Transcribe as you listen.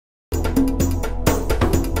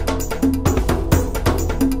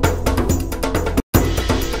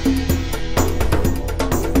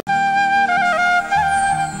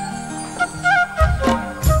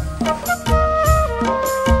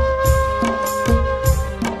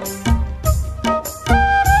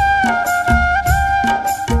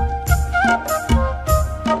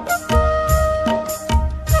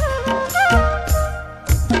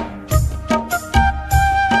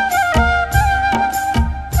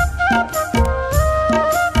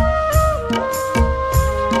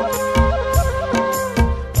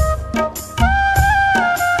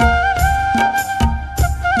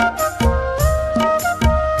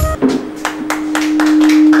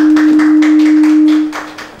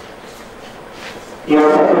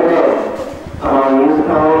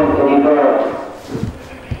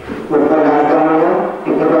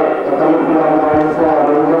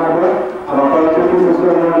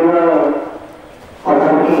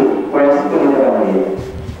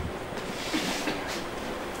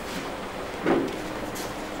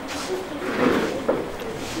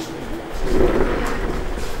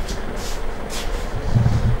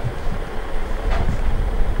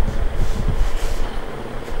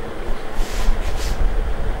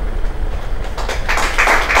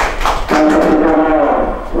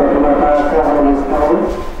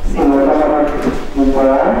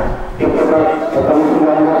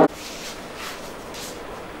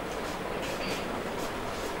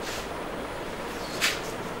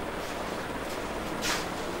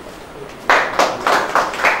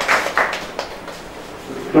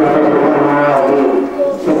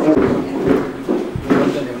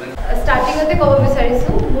ফাৰ্ষ্টতে ক'ব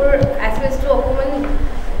বিচাৰিছোঁ মোৰ এছএমএছটো অকণমান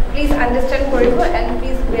প্লিজ আণ্ডাৰষ্টেণ্ড কৰিব এণ্ড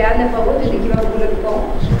প্লিজ বেয়া নাপাব যদি কিবা ভুলত কওঁ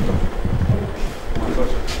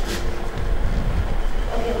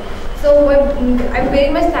So I'm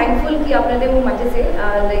very much thankful कि आपने दे मुझे माते से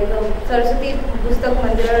like सरस्वती पुस्तक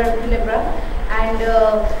मंदिर पुनेप्रा and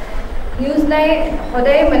news नाय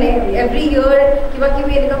होता है मने every year किवा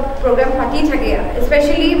किवी एक program पार्टी छके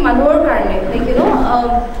especially मनोर करने like you know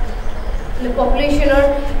the population or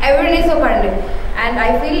awareness of करने and I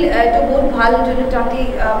feel जो बहुत भाल जो टाटी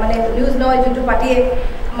मने news ना जो पार्टी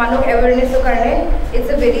मानक awareness करने it's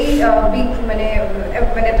a very big मने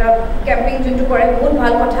ता camping जो करे बहुत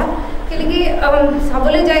भाल कथा कि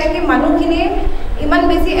साबले जाए कि मानुखिनिये इमान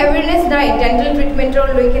बेसी अवेयरनेस नाइ डेंटल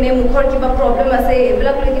ट्रिटमेंटर लैकिने मुखर किबा प्रॉब्लम আছে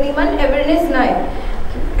এবিলাক লैकिने इमान अवेयरनेस नाइ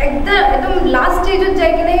एकदम लास्ट स्टेज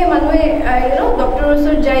जाय किने मानुए यू नो डॉक्टर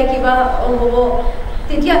ओसर जाय किबा होबो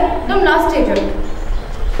তেতিয়া एकदम लास्ट स्टेज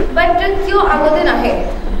बट कियो আগতে নাহে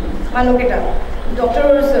मानुकेटा डॉक्टर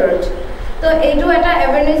ओसर तो एटो एटा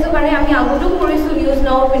अवेयरनेस কাৰণে আমি আগতো কৰিছো নিউজ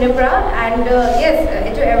নাও পিনেপৰা এন্ড ইয়েস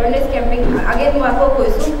এটো अवेयरनेस ক্যাম্পিং আগে মই আকৌ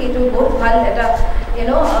কৈছো কি এটো বহুত ভাল এটা ইউ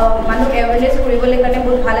নো মানুহ अवेयरनेस কৰিবলৈ কাৰণে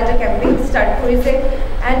বহুত ভাল এটা ক্যাম্পিং ষ্টাৰ্ট কৰিছে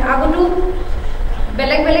এন্ড আগতো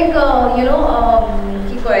বেলেগ বেলেগ ইউ নো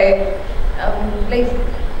কি কয় like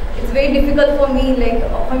it's very difficult for me like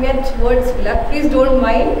অসমীয়া ওয়াৰ্ডস বিলাক প্লিজ ডোন্ট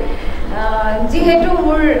মাইন্ড যিহেতু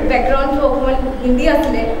মোৰ ব্যাকগ্ৰাউণ্ডটো অকমান হিন্দী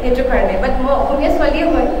আছিলে এটো কাৰণে বাট মই অসমীয়া ছোৱালী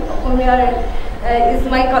হয় অসমীয়া is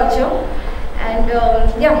my culture and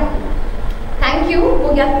yeah thank you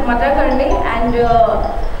for yaat mata karne and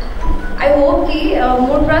I hope ki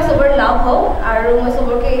more pra sobar labh ho aru moi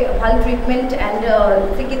sobor ke bhal treatment and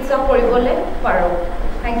chikitsa koribole paro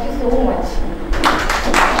thank you so much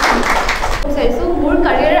so more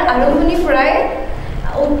career arambhoni pray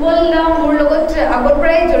Utpal না মোৰ লগত আগৰ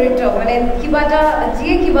পৰাই জড়িত মানে কিবা এটা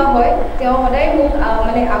যিয়ে কিবা হয় তেওঁ সদায় মোক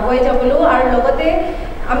মানে আগুৱাই যাবলৈ আৰু লগতে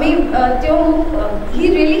আমি তেওঁ হি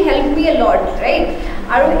really help me a lot right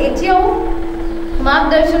আৰু এতিয়াও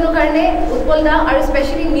মাৰ্গদৰ্শনৰ কাৰণে উৎপল দা আৰু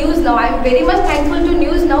specially news now I am very mass thankful two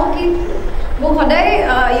news now কি মোক সদায়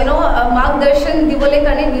ইউ নো মাৰ্গদৰ্শন দিবলৈ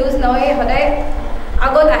কাৰণে নিউজ নাওয়ে সদায়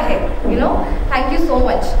আগত আহে you know thank U so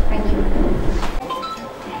mass thank U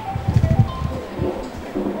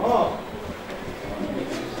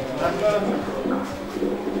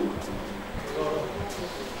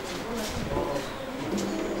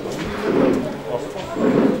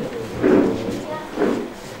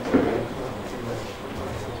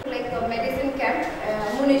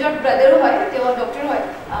brother hoy te doctor hoy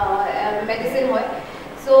medicine hoy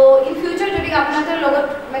so in future jodi apnader logot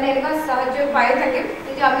mane enka sahajyo pai thake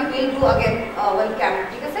je ami will do again one camp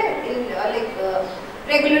thik ase in like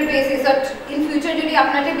regular basis or in future jodi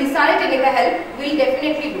apnate bisare teneka help will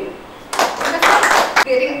definitely do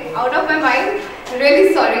getting out of my mind really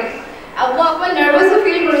sorry abo apna nervous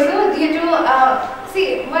feel koriso jehetu see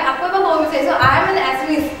moi apna ba kobo so I am an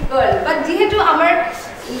Assamese girl but jehetu amar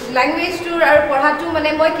language to আর পঢ়াটো মানে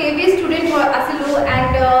মই কেবি student আছিলো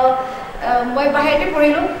and মই বাহিৰতে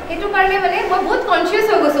পঢ়িলো হেতু কাৰণে মানে মই বহুত কনসিয়াস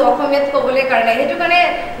হৈ গৈছো অসমীয়াত ক'বলৈ কাৰণে হেতু কাৰণে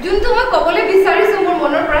যোনটো মই ক'বলৈ বিচাৰিছো মোৰ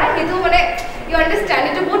মনৰ পৰা হেতু মানে ইউ আন্ডাৰস্ট্যান্ড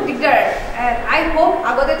ইট বহুত দিগদাৰ আই হোপ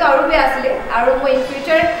আগতে তো আৰু বেয়া আছিলে আৰু মই ইন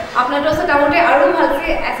ফিউচাৰ আপোনালোকৰ ওচৰত আগতে আৰু ভালকে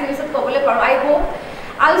এছএমএছত ক'বলৈ পাৰো আই হোপ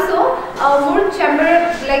অলসো মোৰ চেম্বাৰ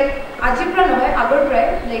লাইক আজিৰ পৰা নহয় আগৰ পৰাই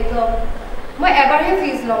লাইক মই এবাৰহে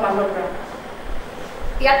ফিজ লওঁ মানুহৰ পৰা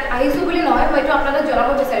ইয়াত আহিছো বুলি নহয় মই তো আপোনালোকক জনাব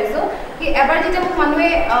বিচাৰিছো কি এবাৰ যেতিয়া মোক মানুহে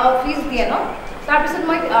ফিজ দিয়ে ন তাৰ পিছত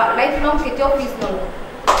মই লাইফ লং কেতিয়াও ফিজ নলওঁ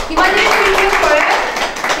কিবা যদি ট্ৰিটমেণ্ট কৰে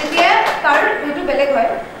তেতিয়া তাৰ হেতু বেলেগ হয়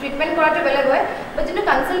ট্ৰিটমেণ্ট কৰাটো বেলেগ হয় বাট যেন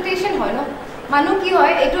কনসালটেশ্যন হয় ন মানুহ কি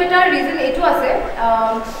হয় এইটো এটা ৰিজন এইটো আছে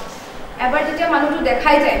এবাৰ যেতিয়া মানুহটো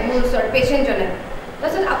দেখাই যায় মোৰ ওচৰত পেশেণ্টজনে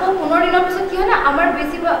তাৰপিছত আকৌ 15 দিনৰ পিছত কি হয় না আমাৰ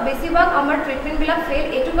বেছিভাগ আমাৰ ট্ৰিটমেণ্টবিলাক ফেইল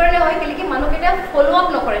এইটো কাৰণে হয় কি মানুহকেইটা ফলো আপ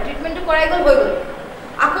নকৰে ট্ৰিটমেণ্টটো কৰাই গ'ল হৈ গ'ল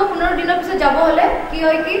আকৌ 15 দিনৰ পিছত যাব হলে কি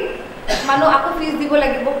হয় কি মানুহ আকৌ ফিজ দিব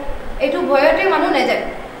লাগিব এইটো ভয়তে মানুহ নেযায়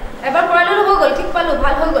এবাৰ কৰালো হৈ গ'ল ঠিক পালো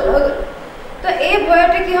ভাল হৈ গ'ল তো এই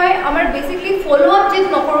ভয়তে কি হয় আমাৰ বেসিক্যালি ফলো আপ যে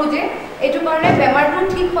নকৰো যে এইটো কাৰণে বেমাৰটো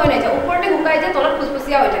ঠিক হৈ নাযায় ওপৰতে হুকাই যায় তলত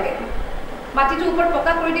ফুসফুসিয়া হৈ থাকে মাটিটো ওপৰ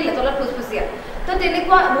পকা কৰি দিলে তলত ফুসফুসিয়া তো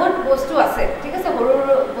তেনেকুৱা বহুত বস্তু আছে ঠিক আছে সৰু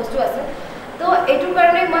বস্তু আছে তো এইটো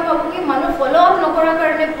কাৰণে মই ভাবো কি মানুহ ফলো আপ নকৰাৰ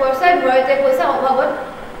কাৰণে পইচাৰ ভয়তে পইচা অভাৱত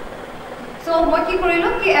So মই কি কৰিলো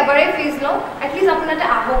কি এবাৰে ফিজ ল এটলিস্ট আপোনাতে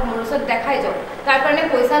আহক মোৰ ওচৰত দেখাই যাওক তাৰ কাৰণে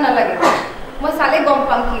পইচা নালাগে মই চালে গম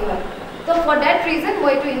পাম কি হয় তো ফৰ দ্যাট ৰিজন মই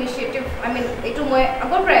এইটো ইনিশিয়েটিভ আই মিন এইটো মই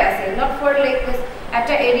আগৰ পৰাই আছে নট ফৰ লাইক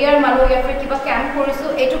এটা এৰিয়াৰ মানুহ ইয়া ফিৰ কিবা ক্যাম্প কৰিছো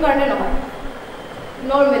এইটো কাৰণে নহয়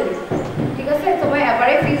নৰ্মেলি ঠিক আছে তো মই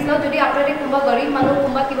এবাৰে ফিজ লওঁ যদি আপোনালোকে কোনোবা গৰীব মানুহ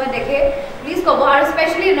কোনোবা কিবা দেখে প্লিজ ক'ব আৰু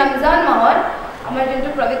স্পেচিয়েলি ৰমজান মাহত আমাৰ যোনটো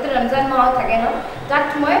পবিত্ৰ ৰমজান মাহ থাকে ন তাত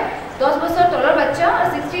মই 10 বছৰ তলৰ বাচ্চা আৰু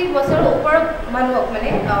 60 বছৰ ওপৰৰ মানুহক মানে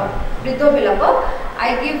বৃদ্ধবিলাকক আই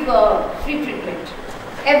give free treatment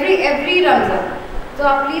every Ramzan তো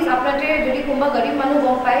প্লিজ আপোনালোকে যদি কোনোবা গৰীব মানুহ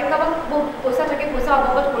গম পায় কাৰোবাক পইচা থাকে পইচা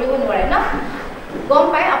অৱগত কৰিব নোৱাৰে না গম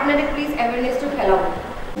পায় আপোনালোকে প্লিজ এৱেৰনেছটো ফেলাওক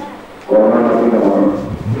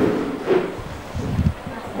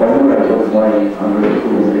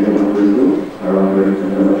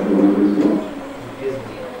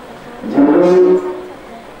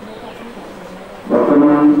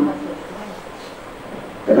বৰ্তমান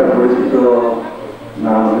এটা পৰিচিত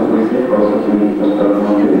নাম হয়েছে প্ৰশাসনিক প্ৰস্তাবনাৰ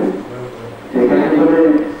মধ্যে সেখানে আসলে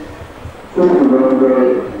খুব সুন্দৰ কৰে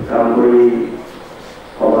কাম কৰি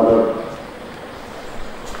সমাজত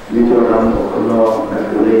নিজৰ নাম অক্ষুণ্ণ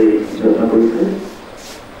ৰাখিবলৈ যত্ন কৰিছে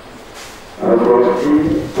আৰু পৰৱৰ্তী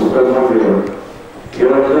প্ৰস্তাৱনাৰ ভিতৰত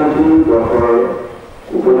কেইবাজনটো বৰ্ষৰ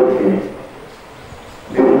উপলক্ষে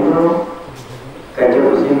বিভিন্ন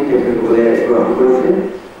কাৰ্যসূচী তেখেতসকলে গ্ৰহণ কৰিছে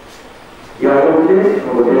ইয়াৰ লগতে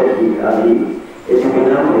আজি এটি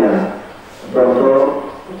বিনামূলীয়া দন্ত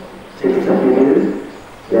চিকিৎসা শিবিৰ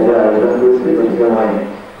ইয়াতে আয়োজন কৰিছে গতিকে মই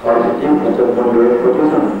সৰস্বতী ভজন মণ্ডলৰ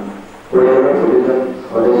প্ৰতিজন পৰিয়ালৰ প্ৰতিজন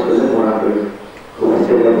সদস্যলৈ মনাকৈ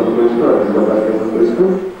শুভেচ্ছা জ্ঞাপন কৰিছোঁ আৰু ধন্যবাদ জ্ঞাপন কৰিছোঁ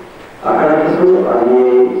আশা ৰাখিছোঁ আজি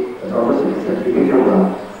দন্ত চিকিৎসা শিবিৰৰ পৰা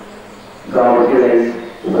গাঁৱবাসী ৰাইজ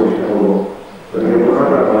উপকৃত হ'ব গতিকে পুনৰ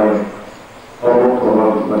পৰা মই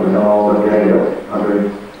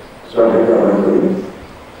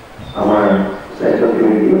আমার স্বাস্থ্য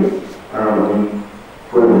কমিটি আরম্ভণি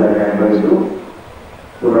পরিবার আয়োজিত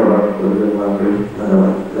পুনর্বার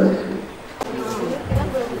ধন্যবাদ জানাচ্ছি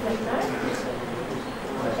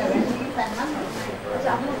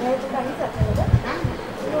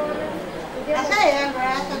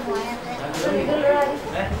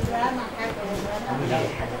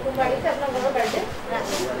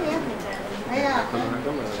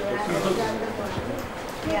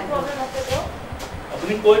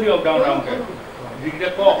আপুনি কৈ দিয়ক ডাউন ডাউনকে যিকেইটা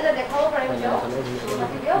কওক দেখাব পাৰিম দিয়ক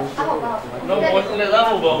মই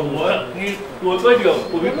নেজানো বাৰু মই আপুনি কৈ দিয়ক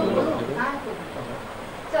কবি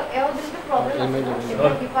এও যোনটো প্ৰব্লেম আছে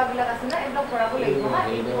দীপাবিলাক আছে না এইবিলাক কৰাব লাগিব হা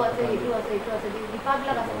এইটো আছে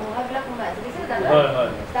দীপাবিলাক আছে মহাবিলাক সোমাই আছে দিছে দাদা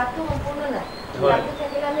তাতটো সম্পূৰ্ণ নাই তাতটো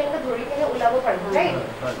থাকিলে আমি এনেকৈ ধৰি কেনে ওলাব পাৰিম ৰাইট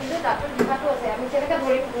কিন্তু তাতটো দীপাটো আছে আমি তেনেকৈ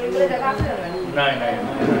ধৰিবলৈ জেগা আছে নাই নাই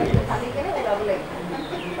খালি কেনে ওলাব লাগিব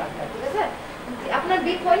ঠিক আছে আপোনাৰ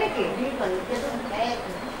বিষ হয় নেকি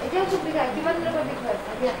এতিয়াও খুব বিষ হয় কিমান দিনৰ পৰা বিষ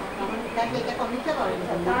হয়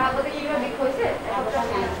তাৰ আগতে কিবা বিষ হৈছে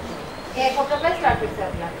এসপ্তাহ পৰা ষ্টাৰ্ট হৈছে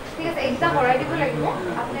আপোনাৰ ঠিক আছে এক্সাম কৰাই দিব লাগিব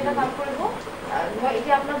আপুনি এটা কাম কৰিব মই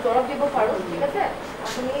এতিয়া আপোনাক দৰৱ দিব পাৰোঁ ঠিক আছে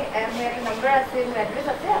আপুনি মোৰ এটা নম্বৰ আছে মোৰ এড্ৰেছ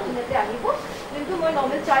আছে আপুনি ইয়াতে আহিব কিন্তু মই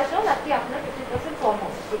নৰ্মেল চাৰ্জ লওঁ ৰাতি আপোনাৰ 50% কম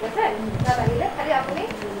হ'ব ঠিক আছে তাত আহিলে খালি আপুনি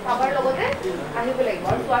কাবাৰ লগতে আহিব লাগিব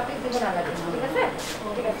আৰু চোৱা ফিজ দিব নালাগে ঠিক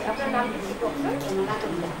আছে আপোনাৰ নামটো কি কওকচোন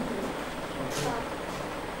আপোনাৰ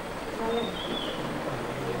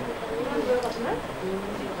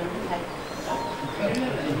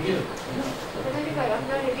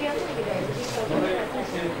আপনার রেডি আছে নাকি ডায়াবেটিস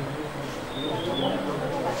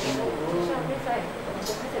আপনি চাই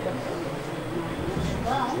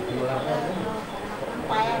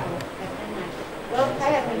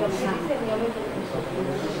খাই আপনি নিয়মিত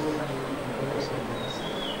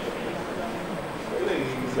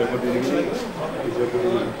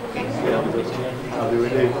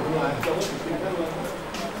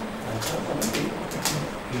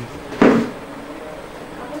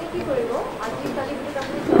আপুনি কি কৰিব আজি কালি ভিতৰত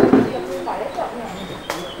আপুনি আপুনি পাৰে তো আপুনি আৰু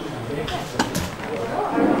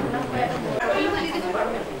আপোনাক মই এটা দি দিব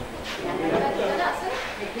পাৰোঁ আছে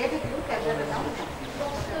দেখে থাকিব কেমেৰা দেখাওঁ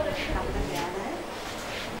আপোনাৰ বেয়া নাই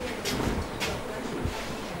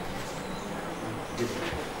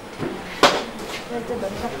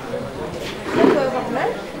আপোনাৰ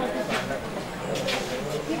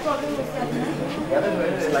কি প্ৰব্লেম হৈছে আপোনাৰ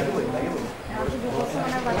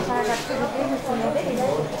বাচ্চা ৰাখতে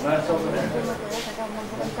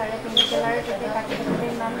হতে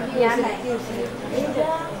নাম দিয়া নাই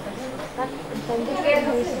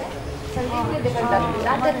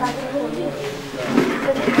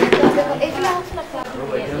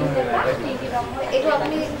এইটো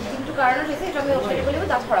আপুনি যোনটো কাৰণত হৈছে এইটো আমি ঔষধ দিব লাগিব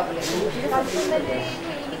দাঁত সৰাব লাগিব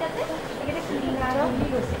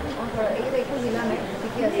এইকেইটা একো জিনা নাই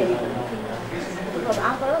ঠিকে আছে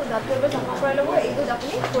আহ কৰক দাঁত কৰিব চাফা কৰাই ল'ব এইটো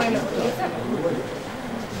আপুনি কৰি ল'ব ঠিক আছে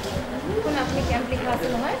কোন আপনি ক্যাম্প লিখা আছে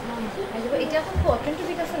নহয় এটা এখন 20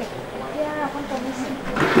 উইক আছে নেকি এতিয়া এখন কমিছে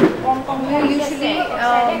কম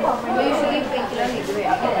ইউজুয়ালি পেইনকিলার লিখবে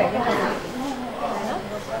আপনি প্যাকেট আছে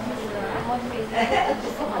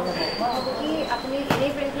কি আপনি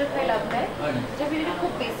এই পেইনকিলার খাই লাভ নাই যদি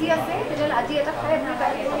খুব বেশি আছে তাহলে আজি এটা খাই আপনি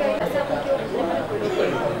প্যাকেট করে আছে আপনি কি মানে করে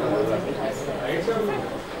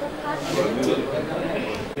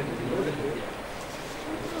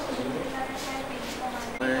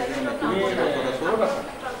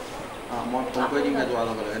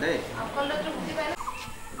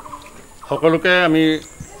সকলোকে আমি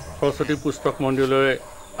সৰস্বতী পুস্তক মন্দিৰলৈ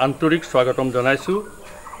আন্তৰিক স্বাগতম জনাইছোঁ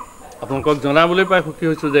আপোনালোকক জনাবলৈ পাই সুখী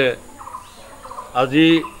হৈছোঁ যে আজি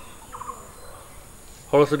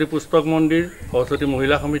সৰস্বতী পুস্তক মন্দিৰ সৰস্বতী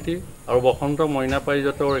মহিলা সমিতি আৰু বসন্ত মইনা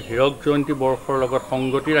পাৰিজাতৰ হীৰক জয়ন্তী বৰ্ষৰ লগত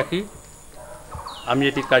সংগতি ৰাখি আমি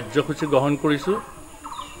এটি কাৰ্যসূচী গ্ৰহণ কৰিছোঁ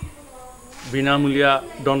বিনামূলীয়া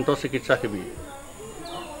দন্ত চিকিৎসা শিবিৰ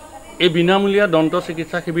এই বিনামূলীয়া দন্ত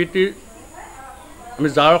চিকিৎসা শিবিৰটিৰ আমি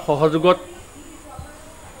যাৰ সহযোগত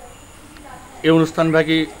এই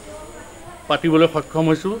অনুষ্ঠানভাগি পাতিবলৈ সক্ষম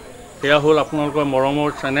হৈছোঁ সেয়া হ'ল আপোনালোকৰ মৰমৰ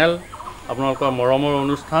চেনেল আপোনালোকৰ মৰমৰ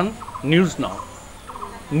অনুষ্ঠান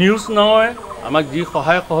নিউজ নাৱে আমাক যি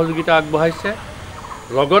সহায় সহযোগিতা আগবঢ়াইছে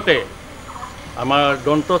লগতে আমাৰ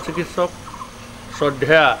দন্ত চিকিৎসক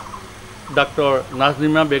শ্ৰদ্ধেয়া ডাক্তৰ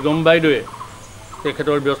নাজনিমা বেগম বাইদেৱে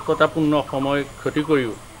তেখেতৰ ব্যস্ততাপূৰ্ণ সময় ক্ষতি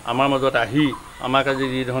কৰিও আমাৰ মাজত আহি আমাক আজি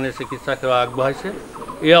যি ধৰণে চিকিৎসা সেৱা আগবঢ়াইছে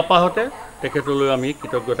এই আপাহতে তেখেতলৈ আমি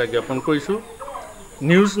কৃতজ্ঞতা জ্ঞাপন কৰিছোঁ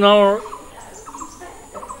নিউজ নাৱৰ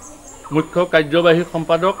মুখ্য কাৰ্যবাহী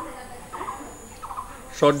সম্পাদক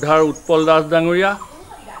শ্ৰদ্ধাৰ উৎপল দাস ডাঙৰীয়া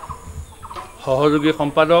সহযোগী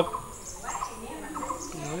সম্পাদক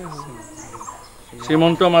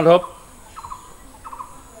শ্ৰীমন্ত মাধৱ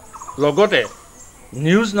লগতে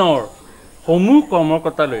নিউজ নাৱৰ সমূহ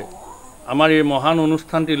কৰ্মকৰ্তালৈ আমাৰ এই মহান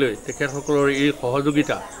অনুষ্ঠানটিলৈ তেখেতসকলৰ এই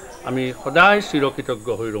সহযোগিতা আমি সদায় চিৰকৃতজ্ঞ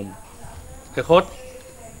হৈ ৰ'ম শেষত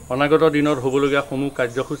অনাগত দিনত হ'বলগীয়া সমূহ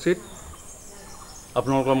কাৰ্যসূচীত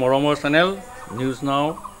আপোনালোকৰ মৰমৰ চেনেল নিউজ নাও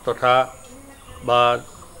তথা বা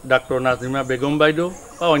ডাক্তৰ নাজনিমা বেগম বাইদেউ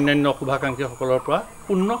বা অন্যান্য শুভাকাংক্ষীসকলৰ পৰা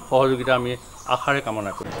পূৰ্ণ সহযোগিতা আমি আশাৰে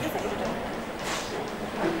কামনা কৰিম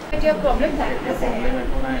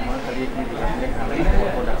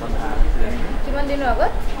কিমান দিনৰ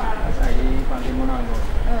আগত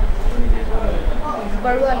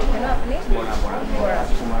বৰুৱা লিখে ন আপুনি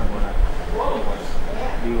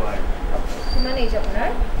কিমান এইজ আপোনাৰ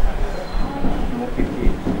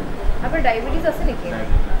আপোনাৰ ডায়েবেটিছ আছে নেকি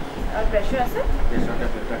আৰু প্ৰেছাৰ আছে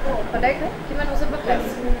সদায় খায় কিমান বছৰ পৰা খাই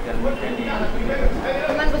আছে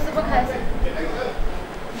কিমান বছৰ পৰা খাই আছে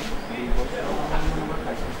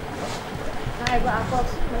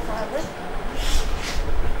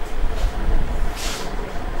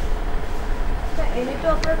এনেইতো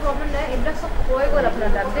আপোনাৰ প্ৰব্লেম নাই এইবিলাক চব হৈ গ'ল আপোনাৰ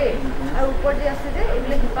তাত দেই আৰু ওপৰত যে আছে যে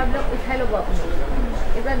এইবিলাক শিপাবিলাক উঠাই ল'ব আপুনি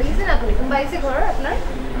এইবিলাক দেখিছে না আপুনি কোনোবা আহিছে ঘৰৰ আপোনাৰ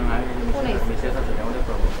কোন আহিছে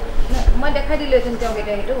মই দেখাই দিলোহেঁতেন তেওঁক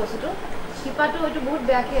এতিয়া সেইটো বস্তুটো শিপাটো এইটো বহুত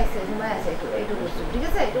বেয়াকৈ আছে সোমাই আছে এইটো বস্তু ঠিক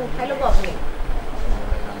আছে এইটো উঠাই ল'ব আপুনি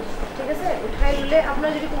ঠিক আছে উঠাই ল'লে আপোনাৰ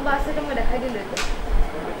যদি কোনোবা আছে তো মই দেখাই দিলোহেঁতেন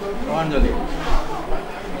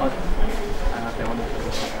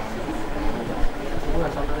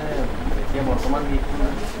এতিয়া বৰ্তমান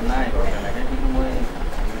নাই কিন্তু মই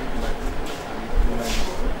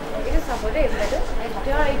এইটো চাব দেই এইবিলাকো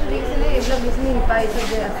তেওঁ এইটো দেখিছেনে এইবিলাক বেছি শিপা এইটো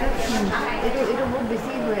যে আছে এইটো বহুত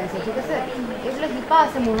বেছি হৈ আছে ঠিক আছে এইবিলাক শিপা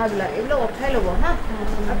আছে মুঢ়াবিলাক এইবিলাক উঠাই ল'ব হা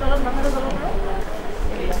আৰু তলত মাথাটো যাব পাৰোঁ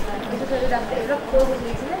এইটো চাইডত আছে এইবিলাক খোৱা হৈ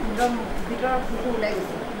দেখিছেনে একদম ভিতৰৰ ফুটো ওলাই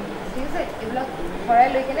গৈছে ঠিক আছে এইবিলাক ভৰাই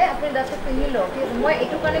লৈ কিনে আপুনি দাঁতটো পিন্ধি লওক ঠিক আছে মই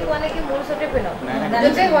এইটো কাৰণে কোৱা নাই কি মোৰ ওচৰতে পিন্ধক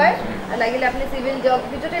য'তে হয় লাগিলে আপুনি চিভিল যাওক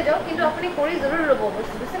ভিতৰতে যাওক কিন্তু আপুনি কৰি জৰুৰ ল'ব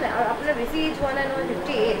বস্তু বুজিছেনে আৰু আপোনাৰ বেছি এজ হোৱা নাই নহয়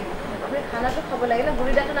 58 আপুনি খানাটো খাব লাগে ন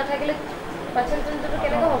গুৰি দাঁতটো নাথাকিলে পাৰ্চেণ্টেজটো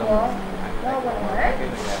কেনেকৈ হ'ব নহ'ব নহয়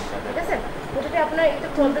ঠিক আছে গতিকে আপোনাৰ এইটো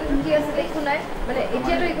প্ৰব্লেমটো কি আছিলে একো নাই মানে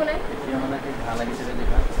এতিয়াতো একো নাই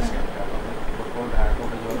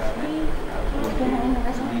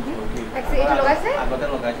এইটো লগাইছে আগতে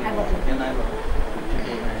লগাইছে নাই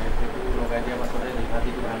লগাই দিয়াৰ পাছতে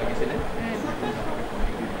লিভাটিটো ভাল লাগিছিলে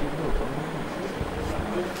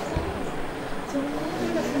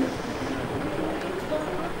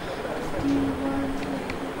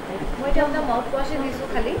মই এতিয়া আপোনাৰ মাউথ ৱাশ্বে দিছোঁ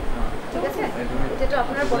খালি ঠিক আছে এতিয়াতো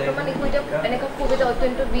আপোনাৰ বৰ্তমান একো এতিয়া এনেকুৱা খুব এটা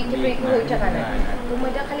অত্যন্ত বিষ সেইটো একো হৈ থকা নাই তো মই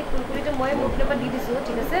এতিয়া খালি কুলকুলিটো মই মোৰ পৰা দি দিছোঁ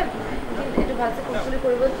ঠিক আছে কিন্তু এইটো ভালছে কুলকুলি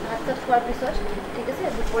কৰিব ভাত চাত খোৱাৰ পিছত ঠিক আছে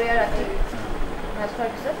দুপৰীয়া ৰাতি ভাত খোৱাৰ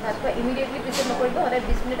পিছত ভাত খোৱা ইমিডিয়েটলি পিছত নকৰিব সদায়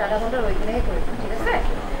 20 মিনিট আধা ঘণ্টা ৰৈ কিনেহে কৰিব ঠিক আছে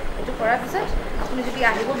এইটো কৰাৰ পিছত আপুনি যদি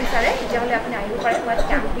আহিব বিচাৰে তেতিয়াহ'লে আপুনি আহিব পাৰে বাট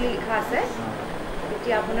কেম্প বুলি লিখা আছে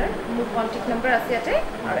এতিয়া আপোনাৰ মোৰ কণ্টেক্ট নম্বৰ আছে ইয়াতে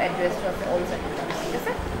আৰু এড্ৰেছটো আছে অল চাইড ঠিক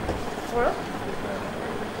আছে ঘৰত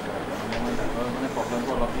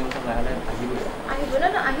আহিব না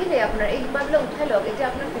আহিলে আপোনাৰ এই কিবাবিলাক উঠাই লওক এতিয়া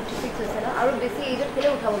আপোনাৰ 56 হৈছে ন আৰু বেছি এইজত কেলে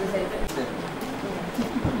উঠাব বিচাৰিছে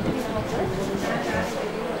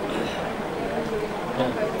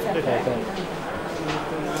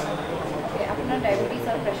আপোনাৰ ডায়েবেটিছ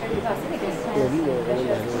আৰু প্ৰেছাৰ কিবা আছে নেকি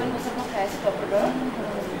কিছুমান বস্তু মই খাই আছোঁ ডক্টৰৰ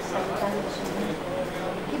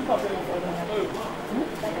কি প্ৰব্লেম আছে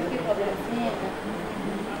কি প্ৰব্লেম আছে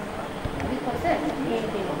হৈছে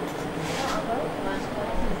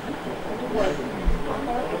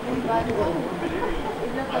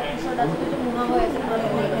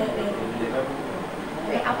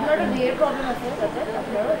আপোনাৰো ঢেৰ প্ৰব্লেম আছে তাতে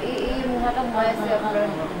আপোনাৰো এই মুহাটা মই আছে আপোনাৰ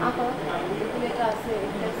আঁকত এটা আছে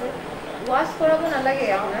আছে ৱাছ কৰাব নালাগে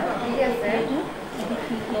আপোনাৰ ঠিক আছে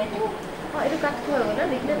অঁ এইটো কাঠ হৈ গ'ল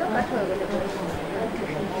দেখিলে ন কাঠ হৈ গ'ল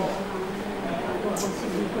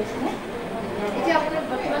এতিয়া আপোনাৰ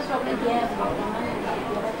বৰ্তমান প্ৰব্লেম কি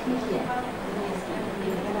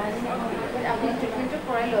আপুনি ট্ৰিটমেণ্টটো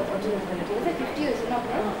কৰাই লওক ঠিক আছে 50 হৈছে ন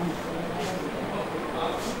আপোনাৰ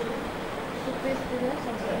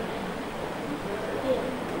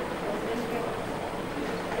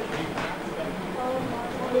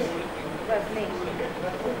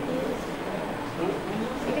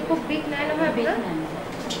এটা খুব বিগ নাই নহয় আপোনাৰ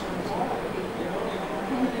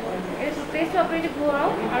এই টুথপেষ্টটো আপুনি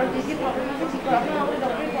ঘূৰাওক আৰু যি যি প্ৰব্লেম আছে ঠিক কৰক আপোনাৰ আপুনি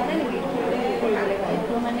ডক্টৰে কোৱা নেকি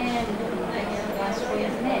এইটো মানে ৱাছ কৰি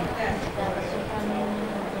আছে নে তাৰপাছত আমি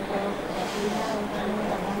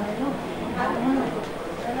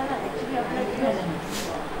একচুৱেলি আপোনাৰ কি হয় জানো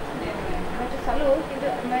মইতো চালোঁ কিন্তু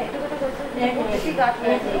মই এইটো কথা কৈছোঁ বেছি গাঁত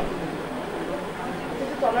হৈ আছে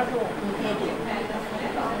সেইটো তলৰটো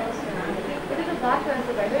এইটোতো গাঁত হৈ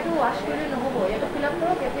আছে বাইদেউ এইটো ৱাছ কৰিলে নহ'ব এইটো ফিল আপ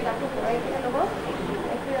কৰক ইয়াতে গাঁতটো ভৰাই কিনে ল'ব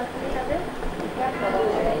এইটো আপুনি তাতে গাঁত লগাব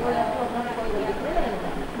আপোনাক কৈ গ'ল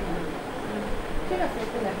ঠিক আছে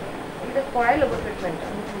একো নাই এইটো কৰাই ল'ব ট্ৰিটমেণ্টটো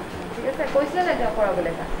ঠিক আছে কৈছিলে নাই তেওঁ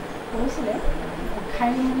কৰাবলৈ তাক কৈছিলে খাই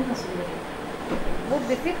মেলি কৈছিলে বহুত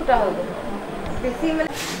বেছি ফুটা হৈ গ'ল বেছি মানে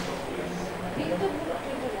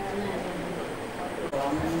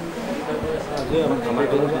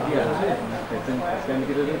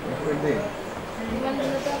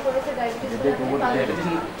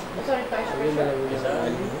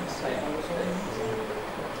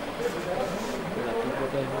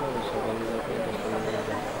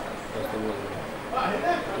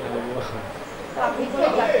আপনি করে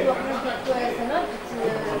যাচ্ছি আপনার ভিডিও আছে না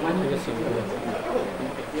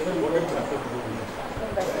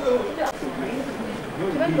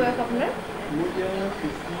কিমান বয়স আপনার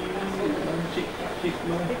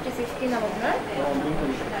 56 কি নাম আপনার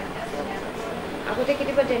আগতে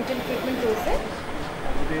কেতিয়াবা ডেন্টাল ট্ৰিটমেণ্ট কৰিছে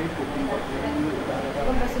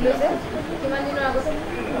গম পাইছিলোঁ যে কিমান দিনৰ আগত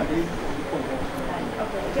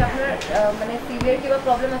এতিয়া আপোনাৰ মানে চিভিয়াৰ কিবা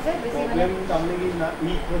প্ৰব্লেম আছে বেছি মানে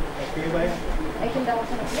এইখিনি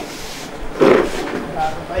দামচোন আপুনি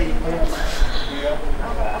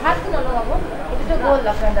হাতটো নলগাব এইটোতো গ'ল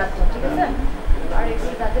আপোনাৰ দাঁতটো ঠিক আছে আৰু এইটো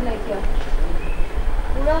দাঁতে নাইকিয়া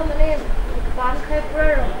পুৰা মানে পান খাই পুৰা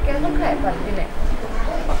কেনেকৈ খায় পান দিনে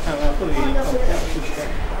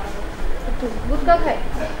গুটকা খায়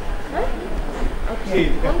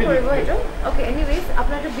কম কৰিব সেইটো অ'কে এনিৱেজ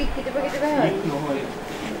আপোনাৰতো বিগ কেতিয়াবা কেতিয়াবাহে হয়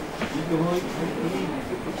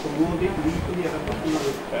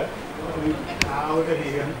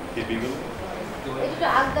এইটোতো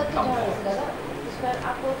আগ দাঁতটো ধৰা হৈছে দাদা পিছৰ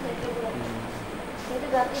আকৌ সেইটো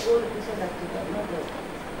দাঁতটো গ'ল পিছৰ দাঁতটো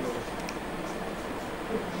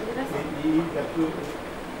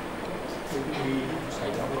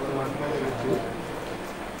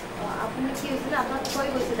আপুনি কি হৈছিলে আপোনাক কৈ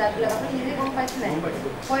গৈছে দাঁতবিলাক আপুনি নিজে গম পাইছে নাই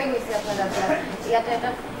কৈ গৈছে আপোনাৰ দাঁতবিলাক ইয়াতে এটা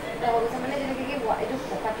হৈ গৈছে মানে যেনেকৈ কি এইটো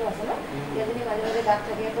পকাটো আছে ন ইয়াত যদি মাজে মাজে দাঁত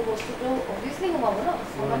থাকে তো বস্তুটো অভিয়াছলি সোমাব ন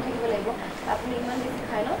সমান থাকিব লাগিব আপুনি ইমান বেছি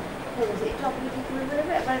খাই ন হৈ গৈছে এইটো আপুনি কি কৰিব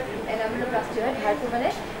লাগিব এবাৰ এনামেলৰ প্লাষ্টিক হয় ধাৰটো মানে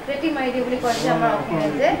পেটি মাৰি দিয়ে বুলি কয় যে আমাৰ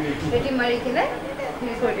অসমীয়াত যে পেটি মাৰি কিনে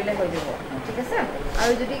হেৰি কৰি দিলে হৈ যাব ঠিক আছে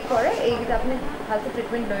আৰু যদি কৰে এইকেইটা আপুনি ভালকৈ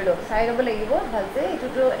ট্ৰিটমেণ্ট লৈ লওক চাই ল'ব লাগিব ভালকৈ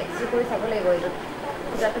এইটোতো এক্সৰে কৰি চাব লাগিব এইটোত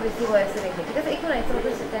পূজাটো বেছি হৈ আছে নেকি ঠিক আছে একো নাই চবতো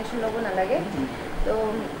টেনশ্যন ল'ব নালাগে তো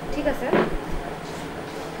ঠিক আছে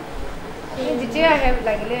যেতিয়া আহে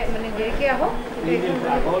লাগিলে মানে দেৰিকৈ আহক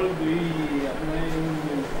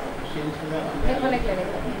সেইখনে ক্লিনিক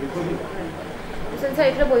হুছেইন ছাৰ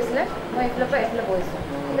এইফালে বহিছিলে মই এইফালৰ পৰা এইফালে বহিছোঁ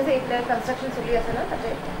ঠিক আছে এইফালে কনষ্ট্ৰাকশ্যন চলি আছে ন তাতে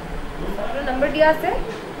নম্বৰ দিয়া আছে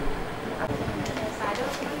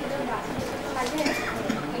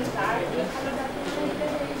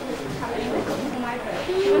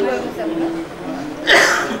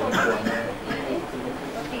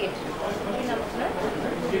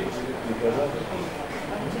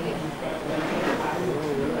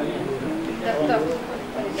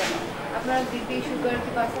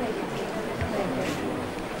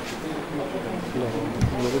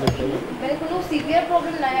মানে কোনো সিভিয়াৰ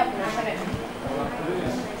প্ৰব্লেম নাই আপোনাৰ মানে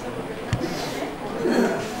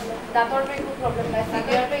দাঁতৰ একো প্ৰব্লেম নাই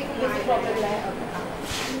সিভিয়াৰটো একো বেছি প্ৰব্লেম নাই আপুনি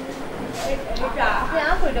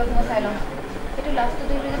কৰি দিয়ক মই চাই ল'ম সেইটো লাষ্টত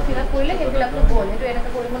সেইটো যে ফিল আপ কৰিলে সেই ফিল আপটো গ'ল সেইটো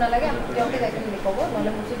এনেকৈ কৰিব নালাগে তেওঁকে যাই কিনে লিখাব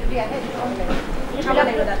নহ'লে মুচি যদি আহে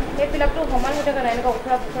সেই ফিল আপটো সমান হৈ থকা নাই এনেকুৱা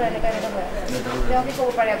ওখৰা পোখৰা এনেকুৱা হয় তেওঁকে ক'ব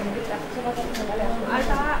পাৰে আপুনি আৰু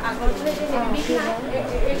তাৰ আগৰ যে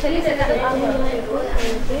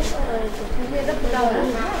এটা ফুটা হ'ল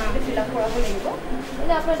ফিল আপ কৰাব লাগিব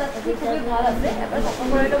মানে আপোনাৰ তাত খুবেই ভাল আছে এবাৰ চাফা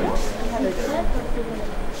কৰাই ল'ব ভাল হৈ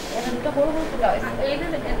যাব এটা দুটা সৰু সৰু ফুটা হৈছে এইটো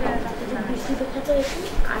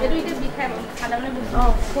এতিয়া বিষাই সাধাৰণতে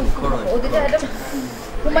যেতিয়া এটা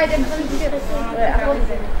সোমাই দিয়ে আকৌ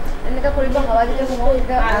এনেকুৱা কৰিব হাৱা যেতিয়া সোমাব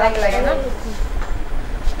তেতিয়া আৰাম লাগে ন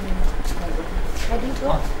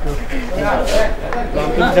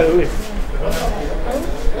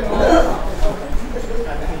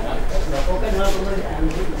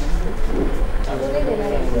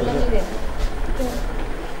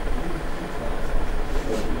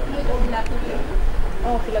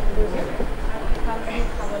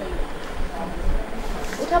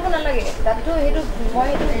উঠাব নালাগে দাঁতটো সেইটো মই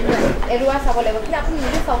সেইটো এৰুৱা চাব লাগিব কিন্তু আপুনি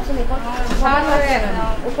নিজে চাওকচোন এইখন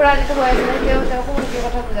ওপৰা যিটো হৈ আছে তেওঁকো সেই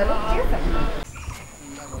কথা বুজালো ঠিক আছে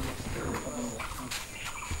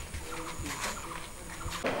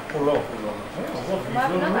মই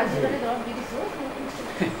আপোনাক আজিকালি দৰৱ দি দিছোঁ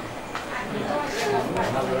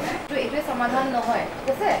এইটোৱে সমাধান নহয় ঠিক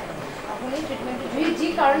আছে আপুনি ট্ৰিটমেণ্টটো যি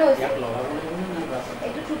কাৰণে হৈছে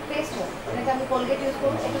এইটো টুথপেষ্ট হয় এনেকৈ আমি কলগেট ইউজ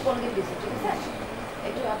কৰোঁ এইটো কলগেট দিছোঁ ঠিক আছে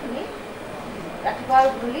এইটো আপুনি ৰাতিপুৱা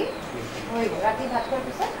গুলি হৈ ৰাতি ভাত খোৱাৰ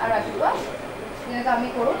পিছত আৰু ৰাতিপুৱা যেনেকৈ আমি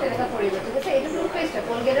কৰোঁ তেনেকৈ কৰিব ঠিক আছে এইটো টুথপেষ্ট হয়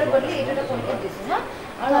কলগেটৰ বদলি এইটো এটা কলগেট দিছোঁ হা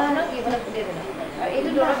আৰু আপোনাক এইবিলাক দিয়ে দিলোঁ আৰু এইটো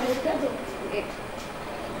দৰৱ দিছোঁ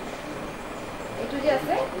এইটো যে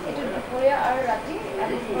আছে এইটো দুপৰীয়া আৰু ৰাতি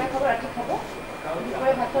দুপৰীয়া খাব ৰাতি খাব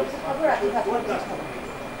দুপৰীয়া ভাত খোৱাৰ পিছত খাব ৰাতি ভাত খোৱাৰ পিছত খাব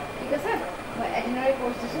ঠিক আছে মই এডিনাৰী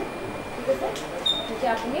কোৰ্চ দিছোঁ ঠিক আছে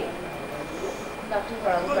তেতিয়া আপুনি ডক্টৰ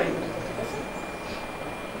কৰাব পাৰিব ঠিক আছে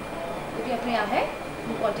যদি আপুনি আহে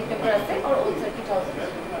মোৰ কণ্টেক্ট নম্বৰ আছে আৰু অ'ল্ড চাৰ্কিট হাউচ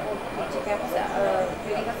কেম্প আছে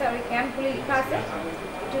ক্লিনিক আছে আৰু কেম্প বুলি লিখা আছে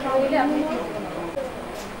এইটো নহ'লে আপুনি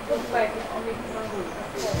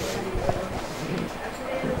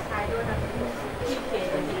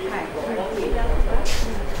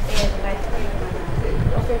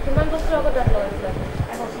অ'কে কিমান বছৰ আগত দাঁত লগাইছিলে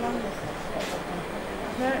এবছৰমান হৈছে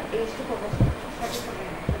আপোনাৰ এইজটো ক'ব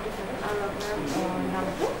আৰু আপোনাৰ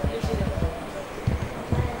নামটো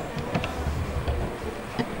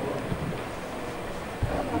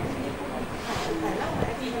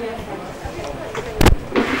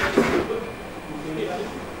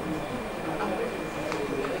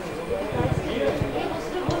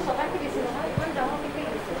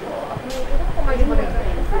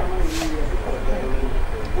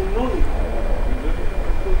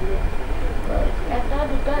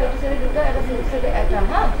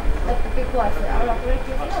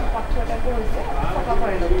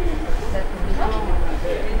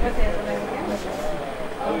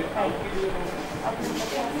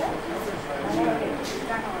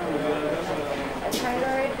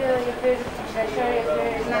थायरॉइड या फिर प्रेशर या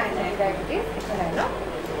फिर डायबिटीज ऐसा है ना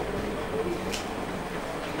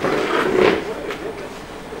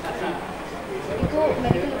इको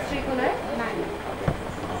मेडिकल हिस्ट्री को ना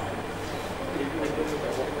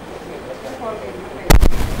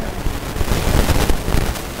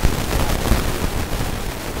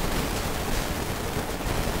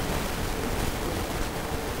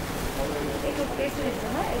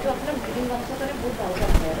এইটো আপোনাৰ ব্লিডিং গামছৰ কাৰণে বহুত ভাল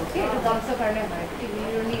কাম হয় অ'কে এইটো গামছৰ কাৰণে হয়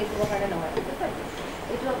টিভিৰণি এইটোৰ কাৰণে নহয় ঠিক আছে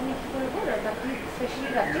এইটো আপুনি কি কৰিব ৰাতি স্পেচিয়েলি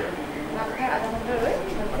ৰাতি ভাত খাই আধা ঘণ্টা ৰৈ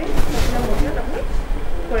ভালকৈ আপোনাৰ মূৰত আপুনি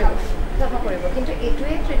কৰিব চাফা কৰিব কিন্তু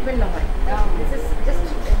এইটোৱে ট্ৰিটমেণ্ট নহয় দিছ ইজ জাষ্ট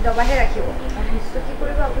দবাহে ৰাখিব ত' কি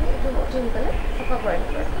কৰিব আপুনি এইটো অতি সোনকালে চাফা কৰাই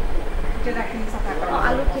চাফা কৰে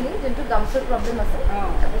আলুখিনি যোনটো গামছৰ প্ৰব্লেম আছে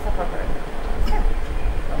আপুনি চাফা কৰে ঠিক আছে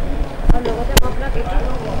আৰু লগতে মই আপোনাক এইটো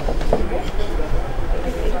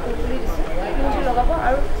ফুলফুলি দিছোঁ ফুলফুলি লগাব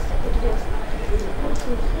আৰু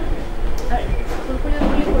ফুলফুলি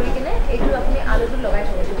কৰি কিনে এইটো আপুনি আলুটো লগাই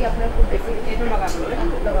থ'ব যদি আপোনাৰ খুব বেছি এইটো লগাব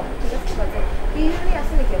ঠিক আছে পিৰণি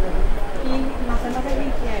আছে নেকি আপোনাৰ মাজে মাজে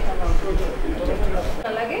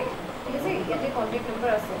নালাগে ঠিক আছে ইয়াতে কণ্টেক্ট নম্বৰ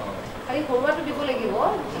আছে খালি সৰুৱাটো দিব লাগিব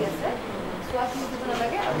যি আছে চোৱাখিনি দিব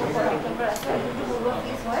নালাগে আৰু কণ্টেক্ট নম্বৰ আছে যোনটো সৰুৱা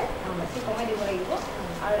ফিজ হয় সেইটো কমাই দিব লাগিব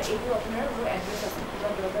আৰু এইটো আপোনাৰ মোৰ এড্ৰেছ আছে কিবা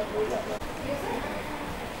দৰকাৰ পৰিলে আপোনাৰ ঠিক আছে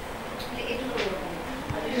এইটো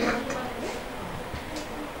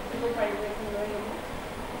কৰিব পাৰিব এইটো লৈ ল'ব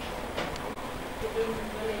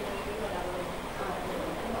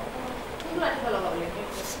কোনটো ৰাতিপুৱা লগাব লাগিব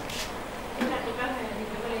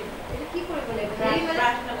কি কৰিব লাগিব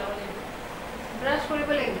ব্ৰাছ কৰিব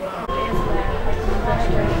লাগিব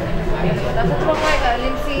তাৰপিছত মই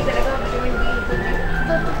লিমচি তেনেকুৱা ভিটামিন ডি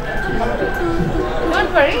ডোন্ট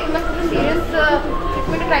ৱাৰি ইমান কোনো চিৰিয়াছ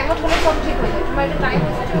ট্ৰিটমেণ্ট টাইমত হ'লে চব ঠিক হৈ যায় তোমাৰ এতিয়া টাইম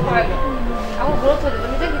হৈছে তুমি কৰাই দিওঁ আকৌ গ্ৰ'থ হৈ যাব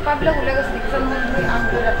নিজে শিপাবিলাক ওলাই গৈছে দেখিছা নহয় তুমি আম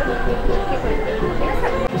কৰি ৰাখে ঠিক হৈ যাব ঠিক আছে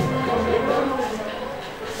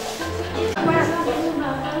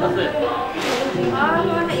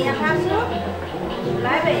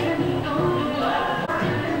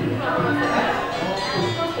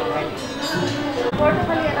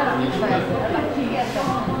খালি এটা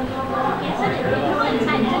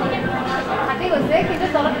ফাটি গৈছে কিন্তু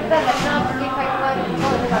তলত এটা লেটনা ফুটি খাই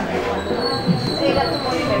এইগালটো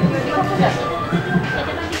মৰিলে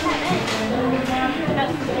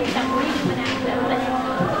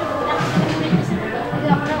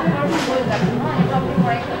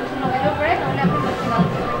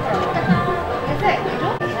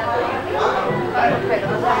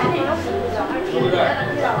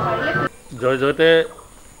জয়জয়তে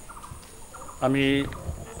আমি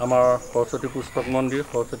আমাৰ সৰস্বতী পুস্তক মন্দিৰ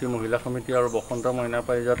সৰস্বতী মহিলা সমিতি আৰু বসন্ত মইনা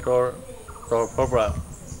পাৰিজাতৰ তৰফৰ পৰা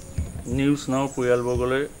নিউজ নাও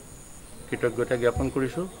পৰিয়ালবৰ্গলৈ কৃতজ্ঞতা জ্ঞাপন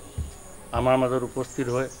কৰিছোঁ আমাৰ মাজত উপস্থিত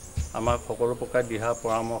হৈ আমাক সকলো প্ৰকাৰ দিহা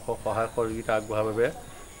পৰামৰ্শ সহায় সহযোগিতা আগবঢ়োৱাৰ বাবে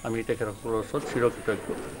আমি তেখেতসকলৰ ওচৰত চিৰকৃতজ্ঞ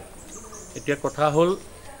এতিয়া কথা হ'ল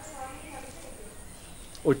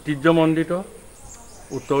ঐতিহ্যমণ্ডিত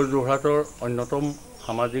উত্তৰ যোৰহাটৰ অন্যতম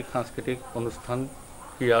সামাজিক সাংস্কৃতিক অনুষ্ঠান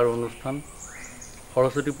ক্ৰীড়াৰ অনুষ্ঠান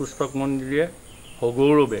সৰস্বতী পুস্তক মন্দিৰে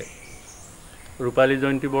সগৌৰৱে ৰূপালী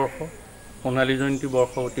জয়ন্তী বৰ্ষ সোণালী জয়ন্তী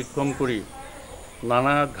বৰ্ষ অতিক্ৰম কৰি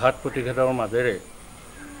নানা ঘাট প্ৰতিঘাতৰ মাজেৰে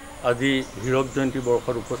আজি হীৰক জয়ন্তী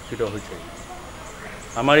বৰ্ষত উপস্থিত হৈছে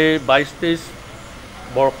আমাৰ এই 22-23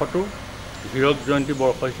 বৰ্ষটো হীৰক জয়ন্তী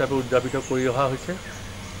বৰ্ষ হিচাপে উদযাপিত কৰি অহা হৈছে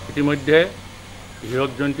ইতিমধ্যে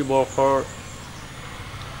হীৰক জয়ন্তী বৰ্ষৰ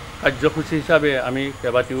কাৰ্যসূচী হিচাপে আমি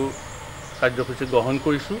কেইবাটাও কাৰ্যসূচী গ্ৰহণ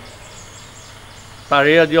কৰিছোঁ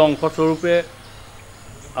তাৰে আজি অংশস্বৰূপে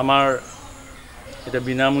আমাৰ এতিয়া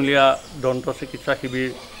বিনামূলীয়া দন্ত চিকিৎসা শিবিৰ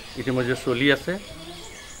ইতিমধ্যে চলি আছে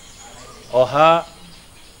অহা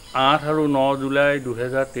 8 আৰু 9 জুলাই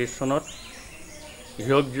 2023 চনত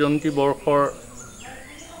হীৰক জয়ন্তী বৰ্ষৰ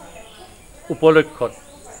উপলক্ষত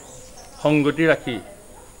সংগতি ৰাখি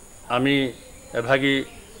আমি এভাগী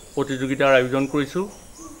প্ৰতিযোগিতাৰ আয়োজন কৰিছোঁ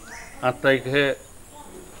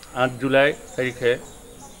 8 জুলাই তাৰিখে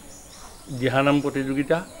দিহানাম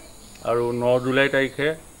প্ৰতিযোগিতা আৰু 9 জুলাই তাৰিখে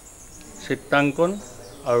চিত্ৰাংকন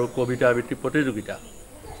আৰু কবিতা আবৃত্তি প্ৰতিযোগিতা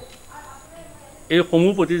এই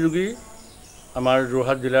সমূহ প্ৰতিযোগী আমাৰ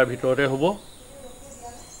যোৰহাট জিলাৰ ভিতৰতে হ'ব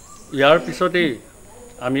ইয়াৰ পিছতেই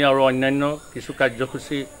আমি আৰু অন্যান্য কিছু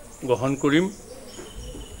কাৰ্যসূচী গ্ৰহণ কৰিম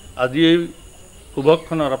আজি এই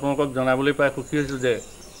শুভক্ষণত আপোনালোকক জনাবলৈ পাই সুখী হৈছোঁ যে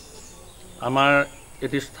আমাৰ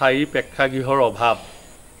এটি স্থায়ী প্ৰেক্ষাগৃহৰ অভাৱ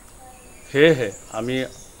সেয়েহে আমি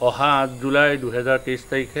অহা 8 জুলাই 2023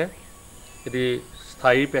 তাৰিখে এটি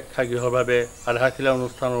স্থায়ী প্ৰেক্ষাগৃহৰ বাবে আধাৰশিলা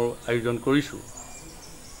অনুষ্ঠানৰ আয়োজন কৰিছোঁ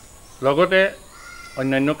লগতে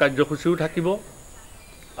অন্যান্য কাৰ্যসূচীও থাকিব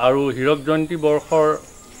আৰু হীৰক জয়ন্তী বৰ্ষৰ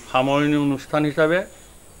সামৰণি অনুষ্ঠান হিচাপে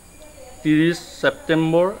 30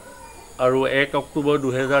 ছেপ্টেম্বৰ আৰু 1 অক্টোবৰ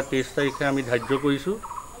 2023 তাৰিখে আমি ধাৰ্য কৰিছোঁ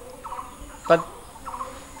তাত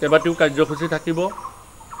কেইবাটাও কাৰ্যসূচী থাকিব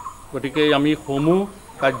গতিকে আমি সমূহ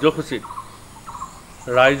কাৰ্যসূচীত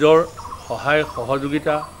ৰাইজৰ সহায়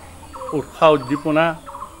সহযোগিতা উৎসাহ উদ্দীপনা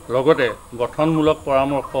লগতে গঠনমূলক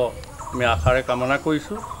পৰামৰ্শ আমি আশাৰে কামনা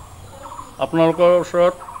কৰিছোঁ আপোনালোকৰ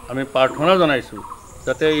ওচৰত আমি প্ৰাৰ্থনা জনাইছোঁ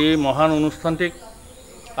যাতে এই মহান অনুষ্ঠানটিক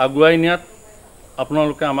আগুৱাই নিয়াত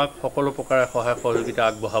আপোনালোকে আমাক সকলো প্ৰকাৰে সহায় সহযোগিতা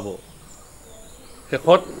আগবঢ়াব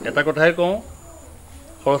শেষত এটা কথাই কওঁ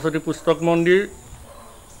সৰস্বতী পুস্তক মন্দিৰ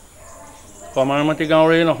কমাৰমাটি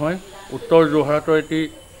গাঁৱৰেই নহয় উত্তৰ যোৰহাটৰ এটি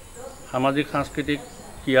সামাজিক সাংস্কৃতিক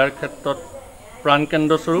ক্ৰীড়াৰ ক্ষেত্ৰত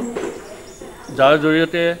প্ৰাণকেন্দ্ৰস্বৰূপ যাৰ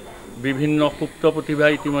জৰিয়তে বিভিন্ন সুপ্ত প্ৰতিভা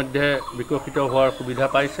ইতিমধ্যে বিকশিত হোৱাৰ সুবিধা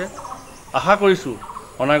পাইছে আশা কৰিছোঁ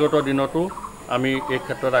অনাগত দিনতো আমি এই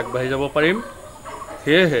ক্ষেত্ৰত আগবাঢ়ি যাব পাৰিম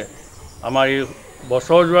সেয়েহে আমাৰ এই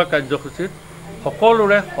বছৰজোৰা কাৰ্যসূচীত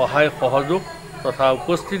সকলোৰে সহায় সহযোগ তথা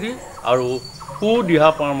উপস্থিতি আৰু সুদিহা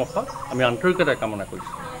পৰামৰ্শ আমি আন্তৰিকতাৰে কামনা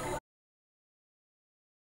কৰিছোঁ